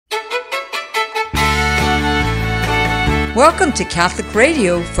Welcome to Catholic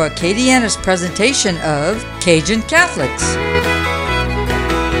Radio for Acadiana's presentation of Cajun Catholics.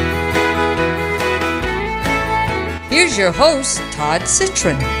 Here's your host, Todd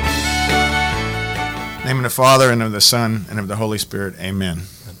Citron. In the name of the Father, and of the Son, and of the Holy Spirit. Amen.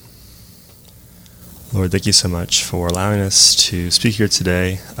 Lord, thank you so much for allowing us to speak here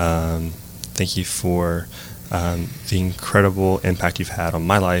today. Thank you for the incredible impact you've had on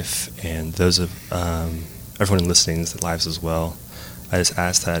my life and those of everyone listening's lives as well. I just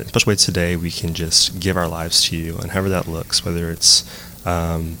ask that, especially today, we can just give our lives to you, and however that looks, whether it's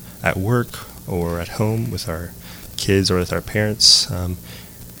at work or at home with our kids or with our parents,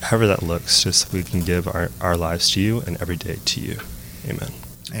 however that looks, just we can give our lives to you and every day to you. Amen.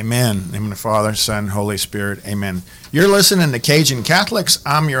 Amen. In the name of the Father, Son, Holy Spirit. Amen. You're listening to Cajun Catholics.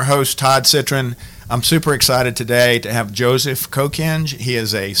 I'm your host, Todd Citron. I'm super excited today to have Joseph Kokenge. He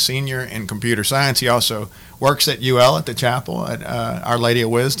is a senior in computer science. He also works at UL at the chapel at Our Lady of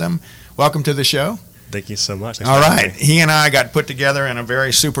Wisdom. Welcome to the show. Thank you so much. All right. He and I got put together in a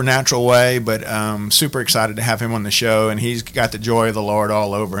very supernatural way, but super excited to have him on the show, and he's got the joy of the Lord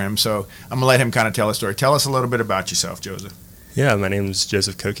all over him. So I'm going to let him kind of tell a story. Tell us a little bit about yourself, Joseph. Yeah, my name is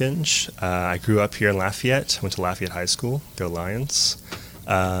Joseph Kokenge. I grew up here in Lafayette, went to Lafayette High School, go Lions.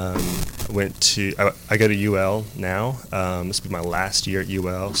 I go to UL now. This will be my last year at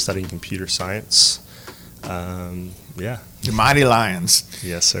UL studying computer science. The Mighty Lions.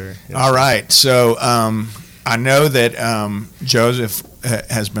 Yes, sir. Yes, all right. So I know that Joseph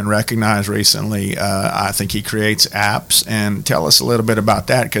has been recognized recently. I think he creates apps. And tell us a little bit about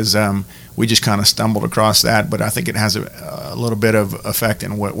that, because we just kind of stumbled across that, but I think it has a little bit of effect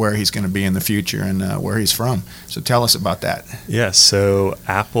in where he's going to be in the future and where he's from. So tell us about that. Yeah, so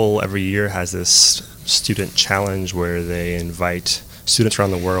Apple every year has this student challenge where they invite students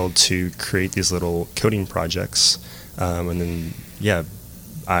around the world to create these little coding projects. And then,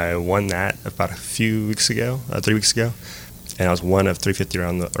 I won that about 3 weeks ago. And I was one of 350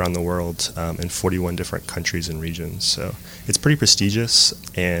 around the world in 41 different countries and regions. So it's pretty prestigious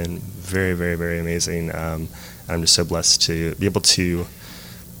and very, very, very amazing. I'm just so blessed to be able to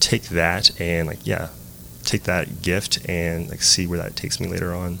take that and take that gift and see where that takes me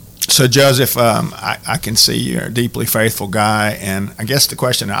later on. So Joseph, I can see you're a deeply faithful guy, and I guess the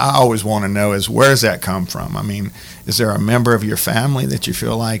question I always want to know is, where does that come from? I mean, is there a member of your family that you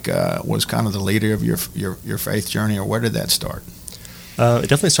feel like was kind of the leader of your faith journey, or where did that start? It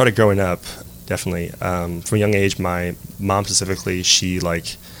definitely started growing up. Definitely, from a young age, my mom specifically, she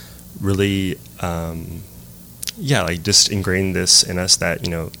really, just ingrained this in us that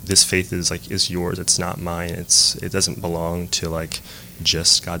this faith is yours. It's not mine. It doesn't belong to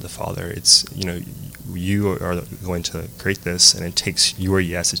just God the Father. It's you are going to create this, and it takes your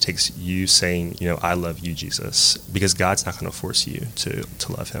yes. It takes you saying I love you, Jesus, because God's not going to force you to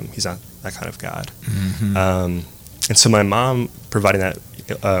love Him. He's not that kind of God. Mm-hmm. And so my mom providing that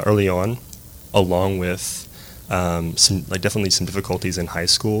early on, along with definitely some difficulties in high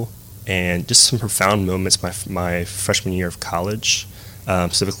school, and just some profound moments my freshman year of college,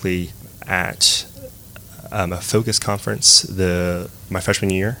 specifically at a Focus conference my freshman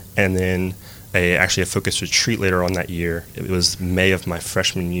year, and then a Focus retreat later on that year. It was May of my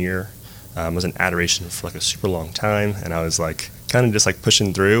freshman year. It was an adoration for a super long time, and I was kind of just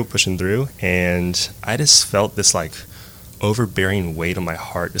pushing through, and I just felt this overbearing weight on my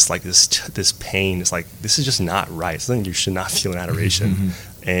heart, just this pain. It's this is just not right. It's something you should not feel in adoration.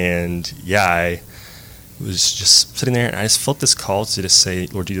 Mm-hmm. And I was just sitting there, and I just felt this call to just say,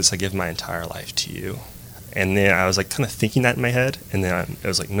 Lord Jesus, I give my entire life to you. And then I was kind of thinking that in my head, and then I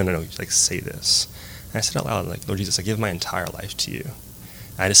was no, say this. And I said out loud, Lord Jesus, I give my entire life to you.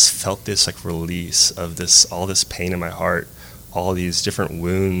 And I just felt this release of all this pain in my heart, all these different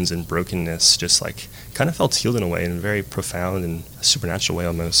wounds and brokenness, just kind of felt healed in a way, in a very profound and supernatural way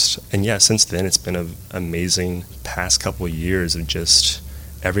almost. And since then it's been an amazing past couple of years of just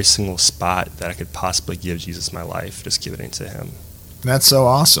every single spot that I could possibly give Jesus my life, just giving it to Him. That's so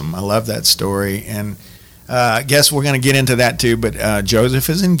awesome. I love that story. And I guess we're going to get into that too, but Joseph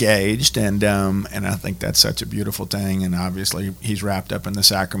is engaged, and I think that's such a beautiful thing, and obviously he's wrapped up in the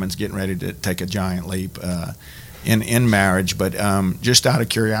sacraments, getting ready to take a giant leap in marriage. But just out of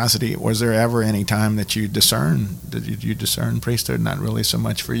curiosity, was there ever any time that did you discern priesthood? Not really so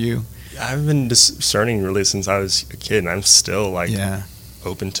much for you? I've been discerning really since I was a kid, and I'm still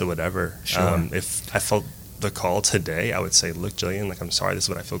open to whatever. Sure. If I felt the call today, I would say, look, Jillian, I'm sorry, this is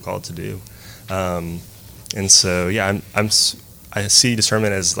what I feel called to do. And so, I see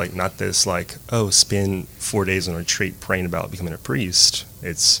discernment as not this spend 4 days on a retreat praying about becoming a priest.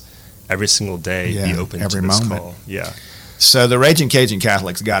 It's every single day be open to this call. Yeah. So the Raging Cajun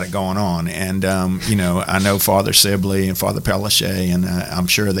Catholics got it going on, and I know Father Sibley and Father Pellichet, and I'm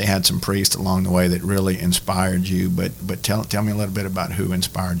sure they had some priests along the way that really inspired you. But tell me a little bit about who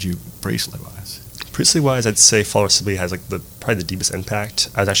inspired you priestly-wise. Priestly-wise, I'd say Father Sibley has probably the deepest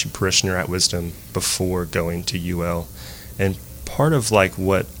impact. I was actually parishioner at Wisdom before going to UL, and part of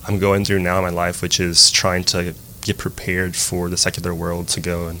what I'm going through now in my life, which is trying to get prepared for the secular world to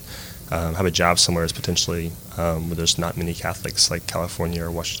go and have a job somewhere is potentially where there's not many Catholics like California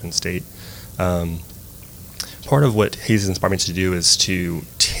or Washington State. Part of what Hayes inspired me to do is to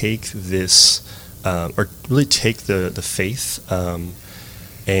take this, or really take the faith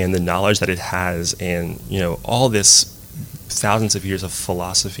and the knowledge that it has, and all this thousands of years of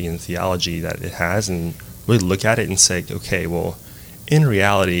philosophy and theology that it has, and really look at it and say, okay, well, in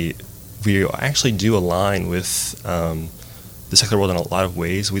reality, we actually do align with the secular world in a lot of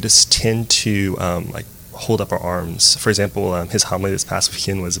ways. We just tend to hold up our arms. For example, his homily this past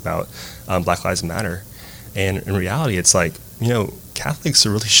weekend was about Black Lives Matter, and in reality, it's Catholics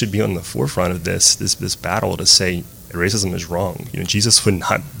really should be on the forefront of this battle to say racism is wrong. Jesus would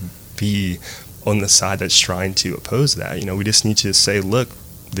not be on the side that's trying to oppose that. We just need to say, look,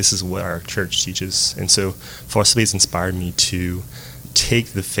 this is what our church teaches. And so Father Sibley has inspired me to take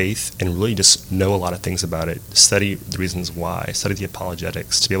the faith and really just know a lot of things about it, study the reasons why, study the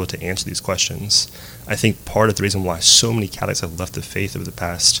apologetics to be able to answer these questions. I think part of the reason why so many Catholics have left the faith over the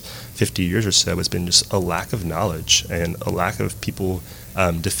past 50 years or so has been just a lack of knowledge and a lack of people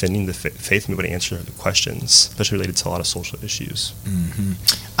defending the faith and being able to answer the questions, especially related to a lot of social issues. Mm-hmm.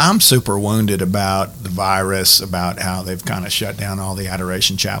 I'm super wounded about the virus, about how they've kind of shut down all the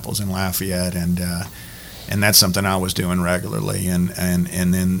adoration chapels in Lafayette, and that's something I was doing regularly. And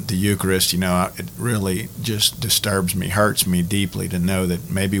then the Eucharist, it really just disturbs me, hurts me deeply to know that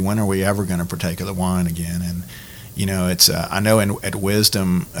maybe when are we ever going to partake of the wine again? And it's I know at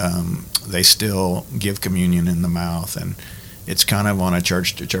Wisdom they still give communion in the mouth, and it's kind of on a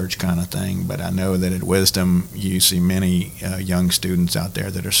church-to-church kind of thing. But I know that at Wisdom you see many young students out there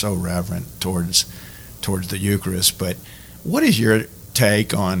that are so reverent towards the Eucharist. But what is your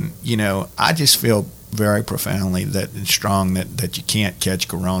take on, I just feel very profoundly strong that you can't catch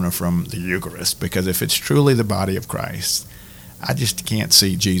corona from the Eucharist, because if it's truly the body of Christ, I just can't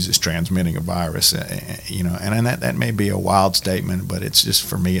see Jesus transmitting a virus, and that may be a wild statement, but it's just,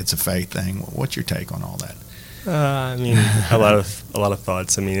 for me, it's a faith thing. What's your take on all that? A lot of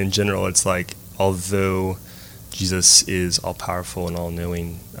thoughts. In general, it's although Jesus is all powerful and all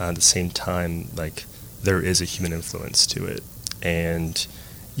knowing, at the same time, there is a human influence to it, and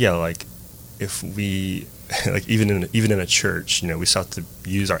if we even in a church, we start to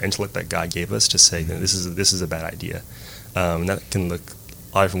use our intellect that God gave us to say that this is a bad idea, and that can look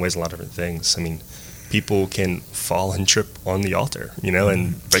a lot of different ways, a lot of different things. People can fall and trip on the altar,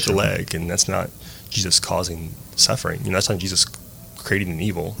 and break a leg, and that's not Jesus causing suffering. That's not Jesus creating an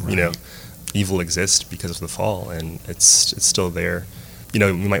evil. Right. Evil exists because of the fall, and it's still there. We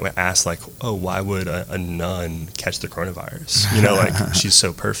might ask, why would a nun catch the coronavirus? She's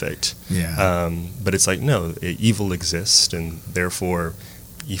so perfect. Yeah. But it's no, evil exists, and therefore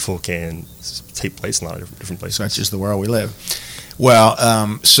evil can take place in a lot of different places. So that's just the world we live.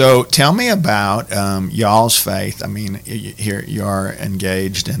 Well, so tell me about y'all's faith. Here you are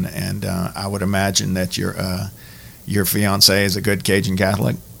engaged, and I would imagine that your fiancée is a good Cajun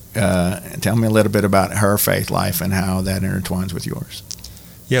Catholic. Tell me a little bit about her faith life and how that intertwines with yours.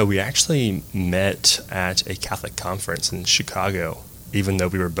 Yeah, we actually met at a Catholic conference in Chicago, even though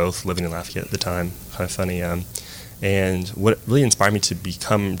we were both living in Lafayette at the time. Kind of funny. And what really inspired me to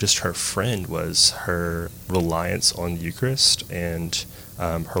become just her friend was her reliance on the Eucharist and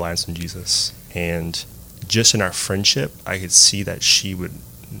her reliance on Jesus. And just in our friendship, I could see that she would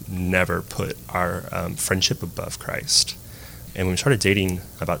never put our friendship above Christ. And when we started dating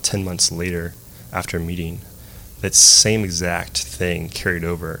about 10 months later after meeting, that same exact thing carried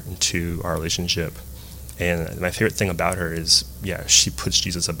over into our relationship. And my favorite thing about her is, she puts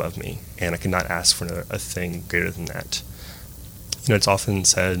Jesus above me, and I could not ask for a thing greater than that. It's often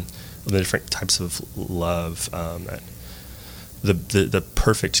said the different types of love, that the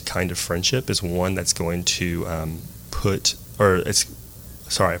perfect kind of friendship is one that's going to a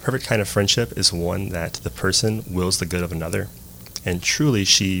perfect kind of friendship is one that the person wills the good of another, and truly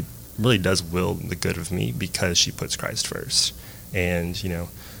she really does will the good of me because she puts Christ first. And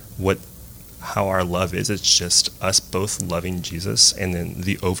how our love is, it's just us both loving Jesus, and then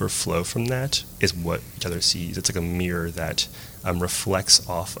the overflow from that is what each other sees. It's like a mirror that reflects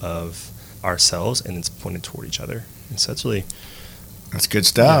off of ourselves, and it's pointed toward each other. And so that's really That's good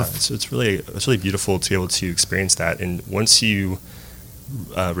stuff. Yeah, so it's really beautiful to be able to experience that. And once you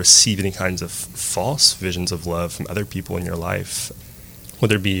receive any kinds of false visions of love from other people in your life,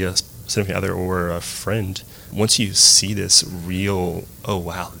 whether it be a significant other or a friend, once you see this real, oh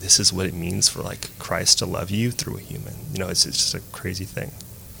wow, this is what it means for like Christ to love you through a human. It's just a crazy thing.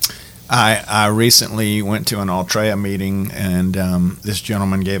 I recently went to an Altrea meeting, and this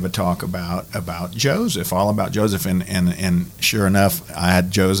gentleman gave a talk about Joseph, all about Joseph, and sure enough, I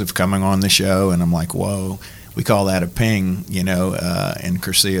had Joseph coming on the show, and I'm like, whoa, we call that a ping, in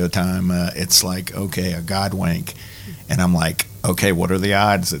Curcio time. It's like, okay, a God wink, and I'm like, okay, what are the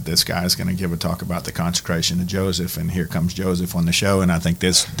odds that this guy is going to give a talk about the consecration of Joseph, and here comes Joseph on the show, and I think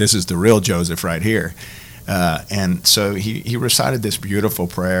this is the real Joseph right here. And so he recited this beautiful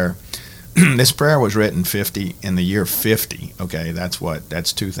prayer. This prayer was written in the year 50. Okay,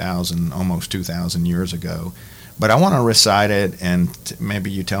 that's 2,000, almost 2,000 years ago. But I want to recite it, and maybe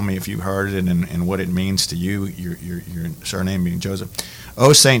you tell me if you've heard it and what it means to you, your surname being Joseph.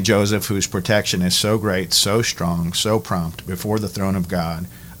 O Saint Joseph, whose protection is so great, so strong, so prompt, before the throne of God,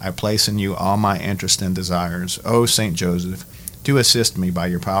 I place in you all my interest and desires. O Saint Joseph, do assist me by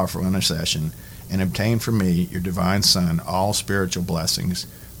your powerful intercession, and obtain for me, your divine Son, all spiritual blessings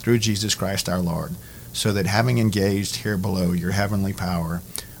through Jesus Christ our Lord, so that having engaged here below your heavenly power,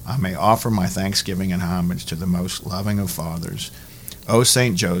 I may offer my thanksgiving and homage to the most loving of fathers. O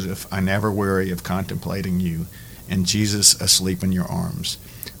Saint Joseph, I never weary of contemplating you, and Jesus asleep in your arms.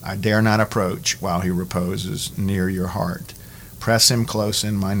 I dare not approach while he reposes near your heart. Press him close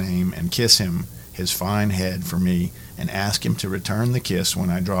in my name, and kiss him, his fine head, for me, and ask him to return the kiss when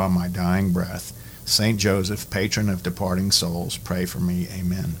I draw my dying breath. Saint Joseph, patron of departing souls, pray for me.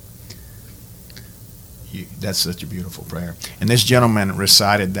 Amen. That's such a beautiful prayer. And this gentleman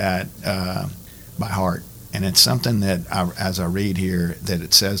recited that by heart. And it's something that, as I read here, that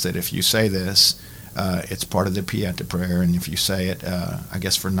it says that if you say this, it's part of the Pieta prayer. And if you say it, I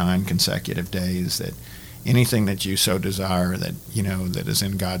guess for 9 consecutive days, that anything that you so desire that, that is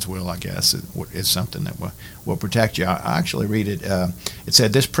in God's will, I guess, is something that will protect you. I actually read it. It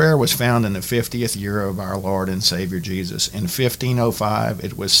said, this prayer was found in the 50th year of our Lord and Savior Jesus. In 1505,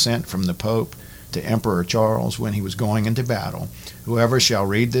 it was sent from the Pope to Emperor Charles when he was going into battle. Whoever shall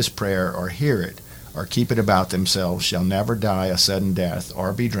read this prayer or hear it or keep it about themselves shall never die a sudden death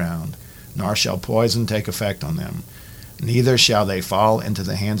or be drowned, nor shall poison take effect on them. Neither shall they fall into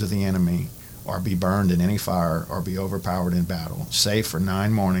the hands of the enemy, or be burned in any fire, or be overpowered in battle. Save for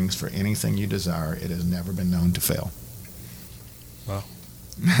 9 mornings for anything you desire. It has never been known to fail. Wow.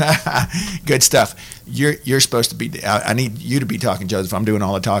 Good stuff. You're supposed to be, I need you to be talking, Joseph. I'm doing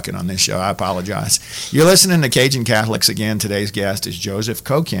all the talking on this show. I apologize. You're listening to Cajun Catholics again. Today's guest is Joseph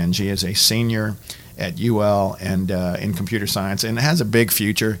Kokenge. He is a senior at UL and in computer science, and has a big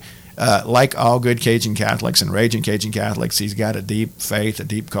future. Like all good Cajun Catholics and raging Cajun Catholics, he's got a deep faith, a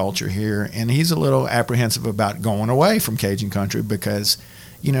deep culture here, and he's a little apprehensive about going away from Cajun country because,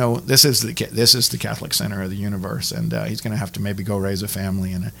 this is the Catholic center of the universe, and he's going to have to maybe go raise a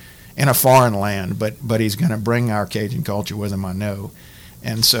family in a foreign land, but he's going to bring our Cajun culture with him, I know.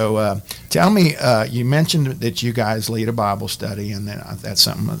 And so, tell me, you mentioned that you guys lead a Bible study, and that's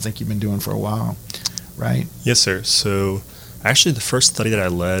something I think you've been doing for a while, right? Yes, sir. So, actually, the first study that I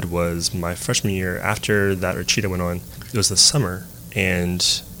led was my freshman year. After that retreat I went on, it was the summer, and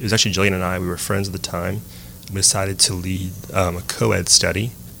it was actually Jillian and I. We were friends at the time. We decided to lead a co-ed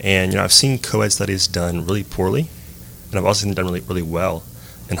study, and I've seen co-ed studies done really poorly, and I've also seen them done really, really well.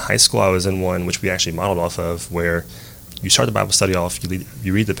 In high school, I was in one which we actually modeled off of, where you start the Bible study off,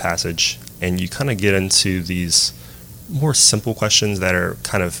 you read the passage, and you kind of get into these more simple questions that are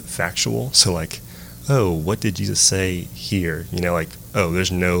kind of factual. So like, oh, what did Jesus say here?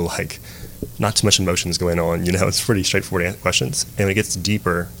 There's no, not too much emotions going on. It's pretty straightforward questions. And when it gets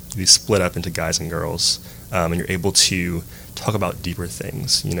deeper, you split up into guys and girls, and you're able to talk about deeper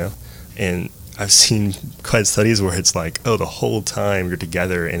things, And I've seen co-ed studies where it's like, oh, the whole time you're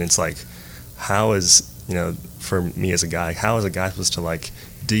together, and it's like, how is, for me as a guy, how is a guy supposed to,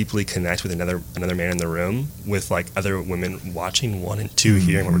 deeply connect with another man in the room with, other women watching 1 and 2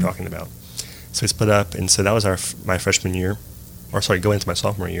 hearing what we're talking about? So we split up, and so that was my freshman year, going into my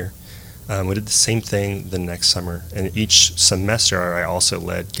sophomore year. We did the same thing the next summer, and each semester I also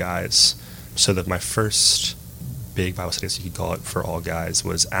led guys. So that my first big Bible study, so you could call it, for all guys,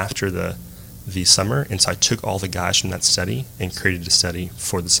 was after the summer, and so I took all the guys from that study and created a study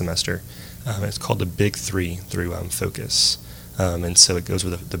for the semester. It's called the Big 3 through Focus. And so it goes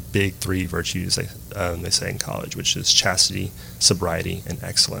with the big 3 virtues they say in college, which is chastity, sobriety, and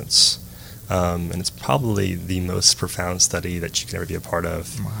excellence. And it's probably the most profound study that you can ever be a part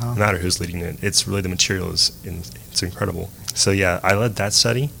of, Wow. no matter who's leading it. It's really, the material it's incredible. So yeah, I led that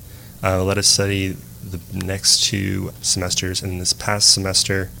study. I led a study the next 2 semesters, and this past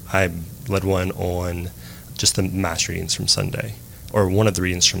semester I led one on just the mass readings from Sunday, or one of the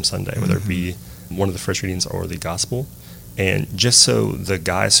readings from Sunday, whether it be one of the first readings or the gospel. And just so the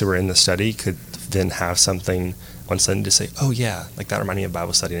guys who were in the study could then have something on Sunday to say, oh yeah, like that reminded me of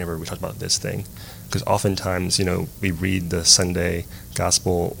Bible study whenever we talked about this thing. Because oftentimes, we read the Sunday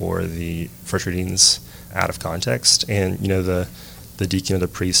gospel or the first readings out of context, and the deacon or the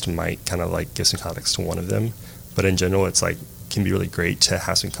priest might kind of like give some context to one of them, but in general it's like can be really great to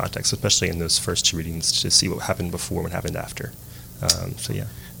have some context, especially in those first 2 readings, to see what happened before and what happened after. So yeah.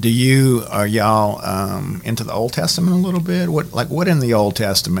 Are y'all into the Old Testament a little bit? What in the Old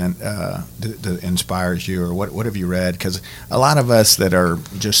Testament inspires you, or what have you read? Because a lot of us that are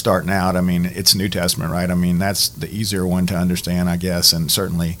just starting out, I mean, it's New Testament, right? I mean, that's the easier one to understand, I guess, and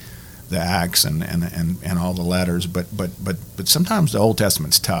certainly the Acts and all the letters. But sometimes the Old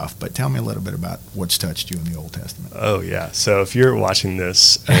Testament's tough. But tell me a little bit about what's touched you in the Old Testament. Oh yeah. So if you're watching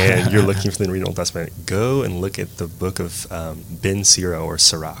this and you're looking for the Old Testament, go and look at the book of Ben Sira, or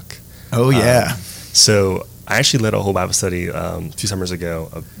Sirach. Oh yeah. So I actually led a whole Bible study a few summers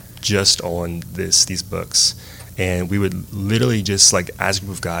ago just on these books, and we would literally just like as a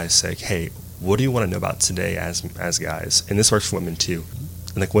group of guys say, hey, what do you want to know about today as guys? And this works for women too.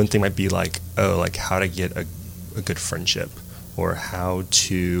 And like one thing might be like, how to get a good friendship, or how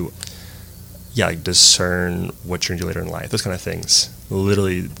to discern what you're going to do later in life, those kind of things.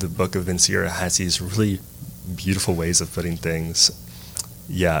 Literally, the book of Ben Sira has these really beautiful ways of putting things.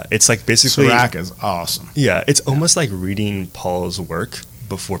 Yeah, it's like basically... Sirach is awesome. Yeah, it's almost like reading Paul's work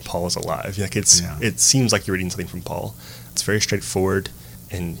before Paul is alive. Like it seems like you're reading something from Paul. It's very straightforward,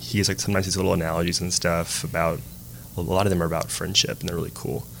 and he has like sometimes these little analogies and stuff about... A lot of them are about friendship, and they're really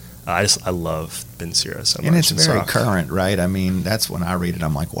cool. I love Ben Sira so much. And it's very current, right? I mean, that's when I read it,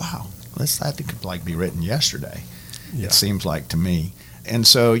 I'm like, wow, that could like be written yesterday. Yeah. It seems like to me. And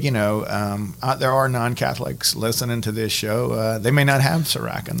so, there are non-Catholics listening to this show. They may not have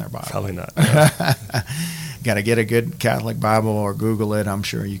Sirach in their Bible. Probably not. Got to get a good Catholic Bible or Google it. I'm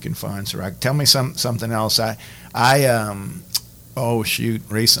sure you can find Sirach. Tell me something else.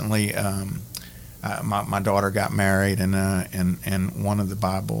 Recently, my daughter got married, and one of the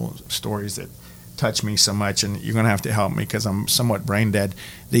Bible stories that touched me so much, and you're going to have to help me because I'm somewhat brain dead.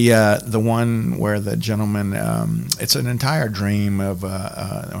 The one where the gentleman, it's an entire dream of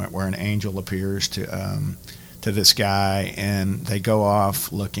where an angel appears to this guy, and they go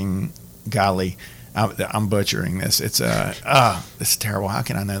off looking. Golly, I'm butchering this. It's terrible. How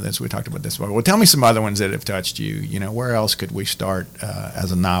can I know this? We talked about this before. Well, tell me some other ones that have touched you. Where else could we start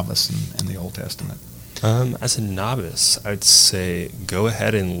as a novice in the Old Testament? As a novice, I'd say go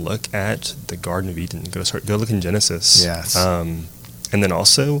ahead and look at the Garden of Eden. Go look in Genesis. Yes. And then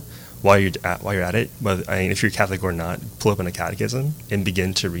also, while you're at it, if you're Catholic or not, pull open a catechism and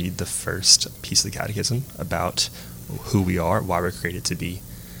begin to read the first piece of the catechism about who we are, why we're created to be.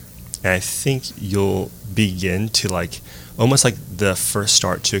 And I think you'll begin to almost like the first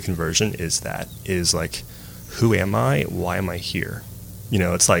start to a conversion is like, who am I? Why am I here?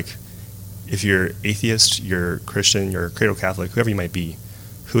 It's like, if you're atheist, you're Christian, you're cradle Catholic, whoever you might be,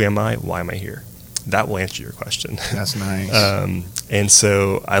 who am I? Why am I here? That will answer your question. That's nice. And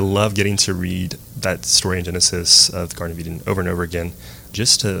so I love getting to read that story in Genesis of the Garden of Eden over and over again,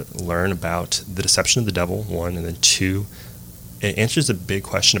 just to learn about the deception of the devil, one, and then two, it answers a big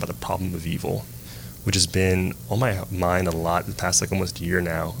question about the problem of evil, which has been on my mind a lot the past almost a year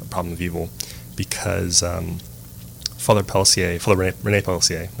now, a problem of evil, because Father René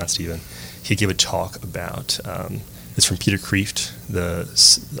Pellissier, not Stephen, he gave a talk about, it's from Peter Kreeft,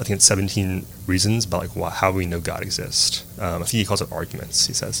 I think it's 17 reasons about how we know God exists. I think he calls it arguments,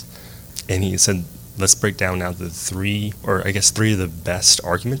 he says. And he said, let's break down now the three of the best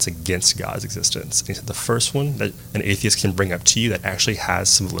arguments against God's existence. And he said the first one that an atheist can bring up to you that actually has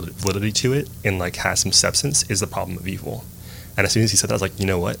some validity to it and has some substance is the problem of evil. And as soon as he said that, I was like, you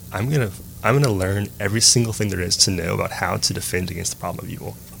know what? I'm gonna learn every single thing there is to know about how to defend against the problem of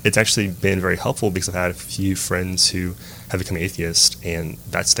evil. It's actually been very helpful because I've had a few friends who have become atheist, and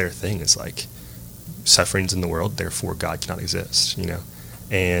that's their thing. Is suffering's in the world, therefore God cannot exist.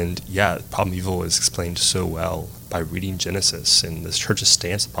 And yeah, the problem of evil is explained so well by reading Genesis, and this church's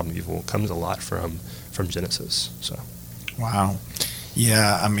stance on the problem of evil comes a lot from Genesis. So, wow,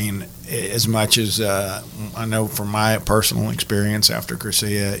 yeah. I mean, as much as I know from my personal experience after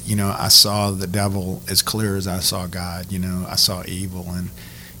Cursillo, I saw the devil as clear as I saw God. I saw evil, and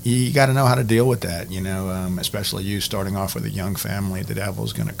you got to know how to deal with that, especially you starting off with a young family. The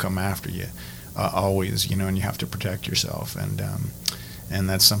devil's going to come after you always, and you have to protect yourself. And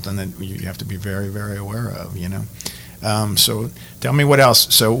that's something that you have to be very, very aware of, So tell me what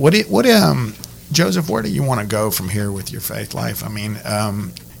else. So Joseph, where do you want to go from here with your faith life? I mean,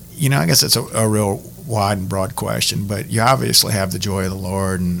 I guess it's a real wide and broad question, but you obviously have the joy of the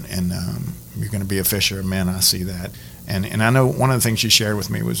Lord, and you're going to be a fisher of men. I see that. And I know one of the things you shared with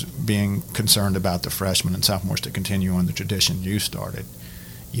me was being concerned about the freshmen and sophomores to continue on the tradition you started,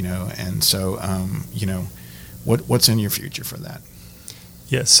 and so, what's in your future for that?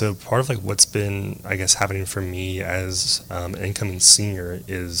 Yeah, so part of what's been, I guess, happening for me as an incoming senior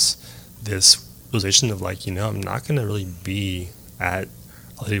is this realization of I'm not going to really be at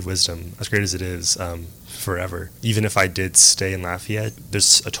Our Lady of Wisdom, as great as it is, forever. Even if I did stay in Lafayette,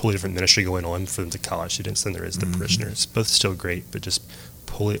 there's a totally different ministry going on for the college students than there is the parishioners. Both still great, but just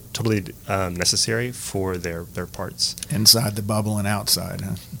totally necessary for their parts. Inside the bubble and outside,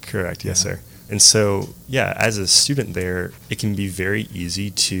 huh? Correct, yes, sir. And so, as a student there, it can be very easy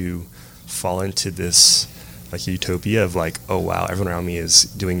to fall into this utopia of oh wow, everyone around me is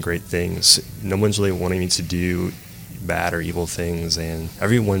doing great things. No one's really wanting me to do bad or evil things, and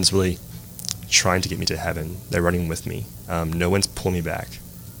everyone's really trying to get me to heaven. They're running with me. No one's pulling me back.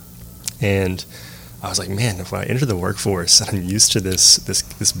 And I was like, man, if I enter the workforce and I'm used to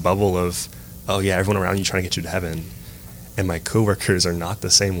this bubble of, oh yeah, everyone around you trying to get you to heaven, and my coworkers are not the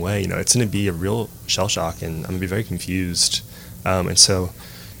same way, it's going to be a real shell shock, and I'm going to be very confused. And so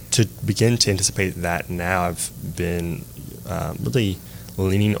to begin to anticipate that now, I've been really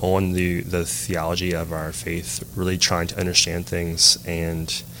leaning on the theology of our faith, really trying to understand things,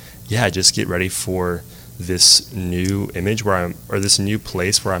 and just get ready for this new image this new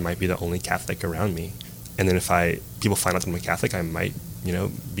place where I might be the only Catholic around me. And then if people find out that I'm a Catholic, I might,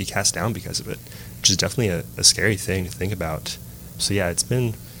 be cast down because of it, which is definitely a scary thing to think about. So it's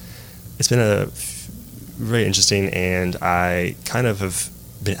been very interesting, and I kind of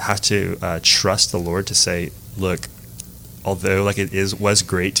have to trust the Lord to say, look, although was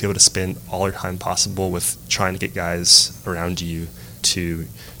great to be able to spend all your time possible with trying to get guys around you to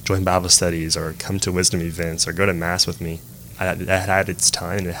join Bible studies or come to wisdom events or go to Mass with me, that had its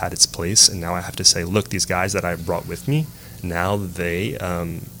time and it had its place. And now I have to say, look, these guys that I brought with me, now they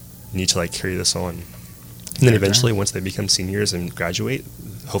need to carry this on. And then eventually, once they become seniors and graduate,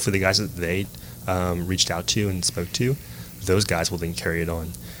 hopefully the guys that they reached out to and spoke to, those guys will then carry it on.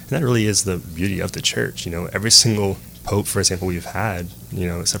 And that really is the beauty of the church. Every single pope, for example, we've had,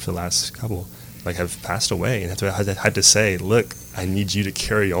 except for the last couple, have passed away, and I had to say, look, I need you to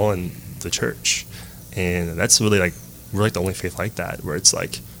carry on the church. And that's really we're the only faith like that, where it's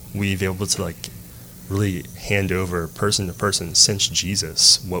we've been able to really hand over person to person since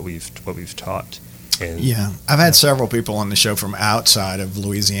Jesus what we've taught. And I've had several people on the show from outside of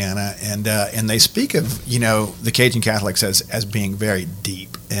Louisiana, and they speak of the Cajun Catholics as being very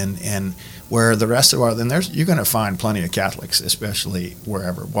deep, and where the rest of the world, then you're going to find plenty of Catholics, especially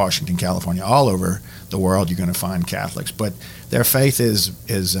wherever, Washington, California, all over the world, you're going to find Catholics, but their faith is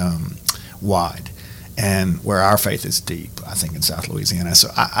wide, and where our faith is deep, I think, in South Louisiana. So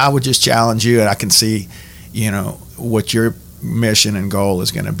I would just challenge you, and I can see, what your mission and goal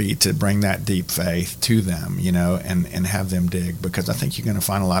is going to be to bring that deep faith to them, and have them dig, because I think you're going to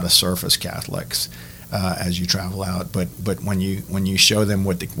find a lot of surface Catholics as you travel out. But when you show them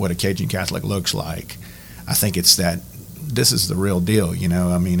what a Cajun Catholic looks like, I think it's that this is the real deal.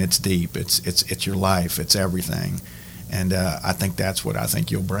 I mean, it's deep. It's your life. It's everything. And I think that's what I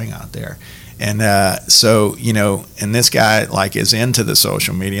think you'll bring out there. And so, and this guy is into the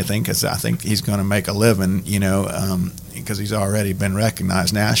social media thing, because I think he's going to make a living, because he's already been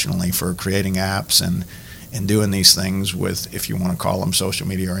recognized nationally for creating apps and doing these things with, if you want to call them social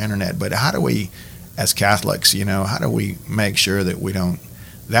media or internet. But how do we, as Catholics, how do we make sure that we don't,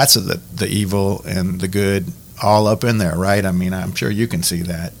 that's the evil and the good all up in there, right? I mean, I'm sure you can see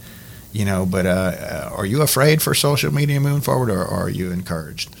that, but are you afraid for social media moving forward, or are you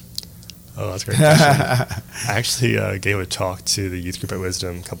encouraged? Oh, that's a great question. I actually gave a talk to the youth group at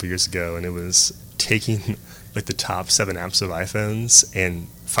Wisdom a couple years ago, and it was taking the top 7 apps of iPhones and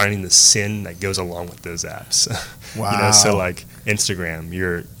finding the sin that goes along with those apps. Wow. So Instagram,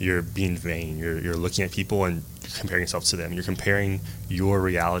 you're being vain. You're looking at people and comparing yourself to them. You're comparing your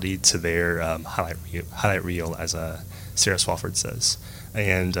reality to their highlight reel, as Sarah Swafford says.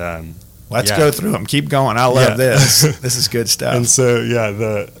 And let's go through them. Keep going. I love this. This is good stuff. And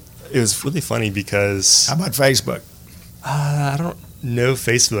so it was really funny because... How about Facebook? I don't know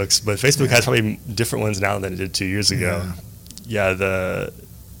Facebook's, but Facebook has probably different ones now than it did 2 years ago. Yeah,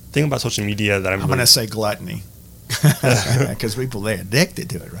 thing about social media that I'm going to say gluttony, because people, they're addicted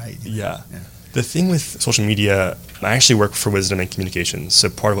to it, right? Yeah. The thing with social media, I actually work for Wisdom and Communications. So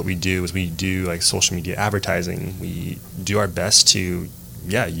part of what we do is we do like social media advertising. We do our best to,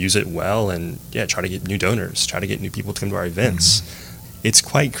 use it well and try to get new donors, try to get new people to come to our events. It's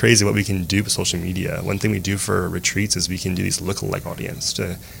quite crazy what we can do with social media. One thing we do for retreats is we can do these lookalike audience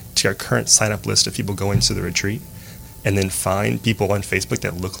to our current sign-up list of people going to the retreat, and then find people on Facebook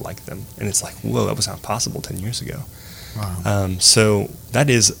that look like them. And it's like, whoa, that was not possible 10 years ago. Wow. So that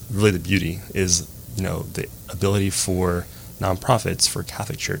is really the beauty, is, the ability for nonprofits, for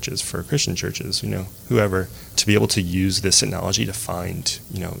Catholic churches, for Christian churches, whoever, to be able to use this technology to find,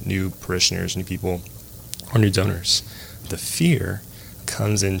 new parishioners, new people, or new donors. The fear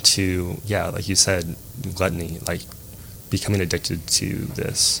comes into, like you said, gluttony, like becoming addicted to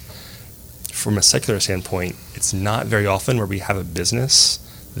this. From a secular standpoint, it's not very often where we have a business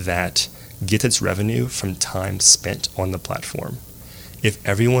that gets its revenue from time spent on the platform. If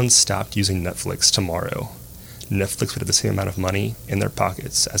everyone stopped using Netflix tomorrow, Netflix would have the same amount of money in their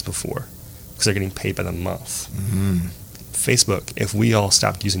pockets as before, because they're getting paid by the month. Facebook, if we all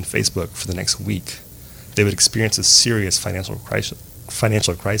stopped using Facebook for the next week, they would experience a serious financial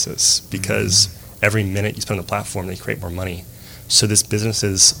crisis, because every minute you spend on the platform, they create more money. So this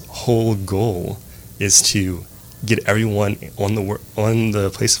business's whole goal is to get everyone on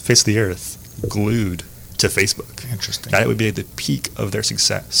the face of the earth glued to Facebook. Interesting. That would be the peak of their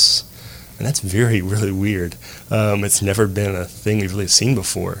success. And that's very, really weird. It's never been a thing we've really seen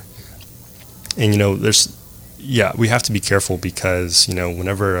before. And, we have to be careful, because,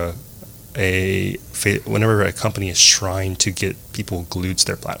 whenever a company is trying to get people glued to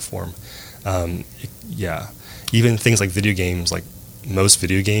their platform, even things like video games, like most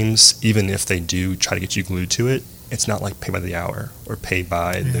video games, even if they do try to get you glued to it, it's not like pay by the hour or pay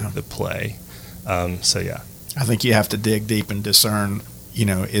by the play. I think you have to dig deep and discern,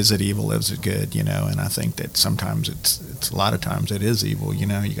 is it evil, is it good, and I think that sometimes it's a lot of times it is evil, you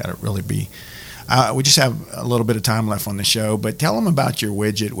got to really be. We just have a little bit of time left on the show, but tell them about your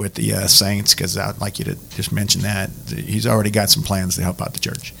widget with the Saints, because I'd like you to just mention that. He's already got some plans to help out the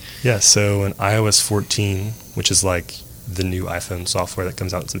church. Yeah, so in iOS 14, which is like the new iPhone software that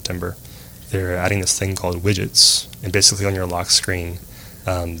comes out in September, they're adding this thing called widgets, and basically on your lock screen,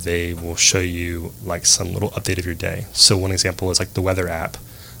 they will show you like some little update of your day. So one example is like the weather app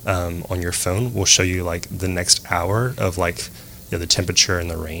on your phone will show you like the next hour of like the temperature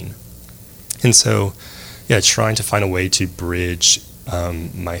and the rain. And so, trying to find a way to bridge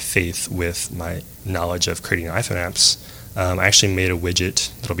my faith with my knowledge of creating iPhone apps, I actually made a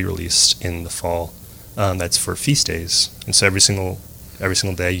widget that'll be released in the fall that's for feast days. And so every single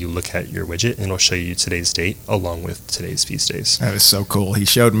day you look at your widget, and it'll show you today's date along with today's feast days. That is so cool. He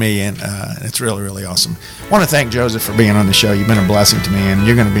showed me, and it's really, really awesome. I want to thank Joseph for being on the show. You've been a blessing to me, and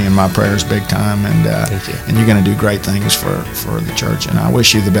you're going to be in my prayers big time, and thank you. And you're going to do great things for the church. And I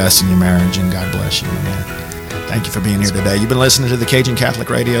wish you the best in your marriage, and God bless you, my man. Thank you for being here today. You've been listening to the Cajun Catholic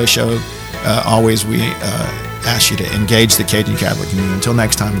Radio Show. Always we ask you to engage the Cajun Catholic community. Until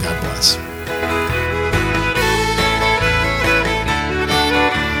next time, God bless.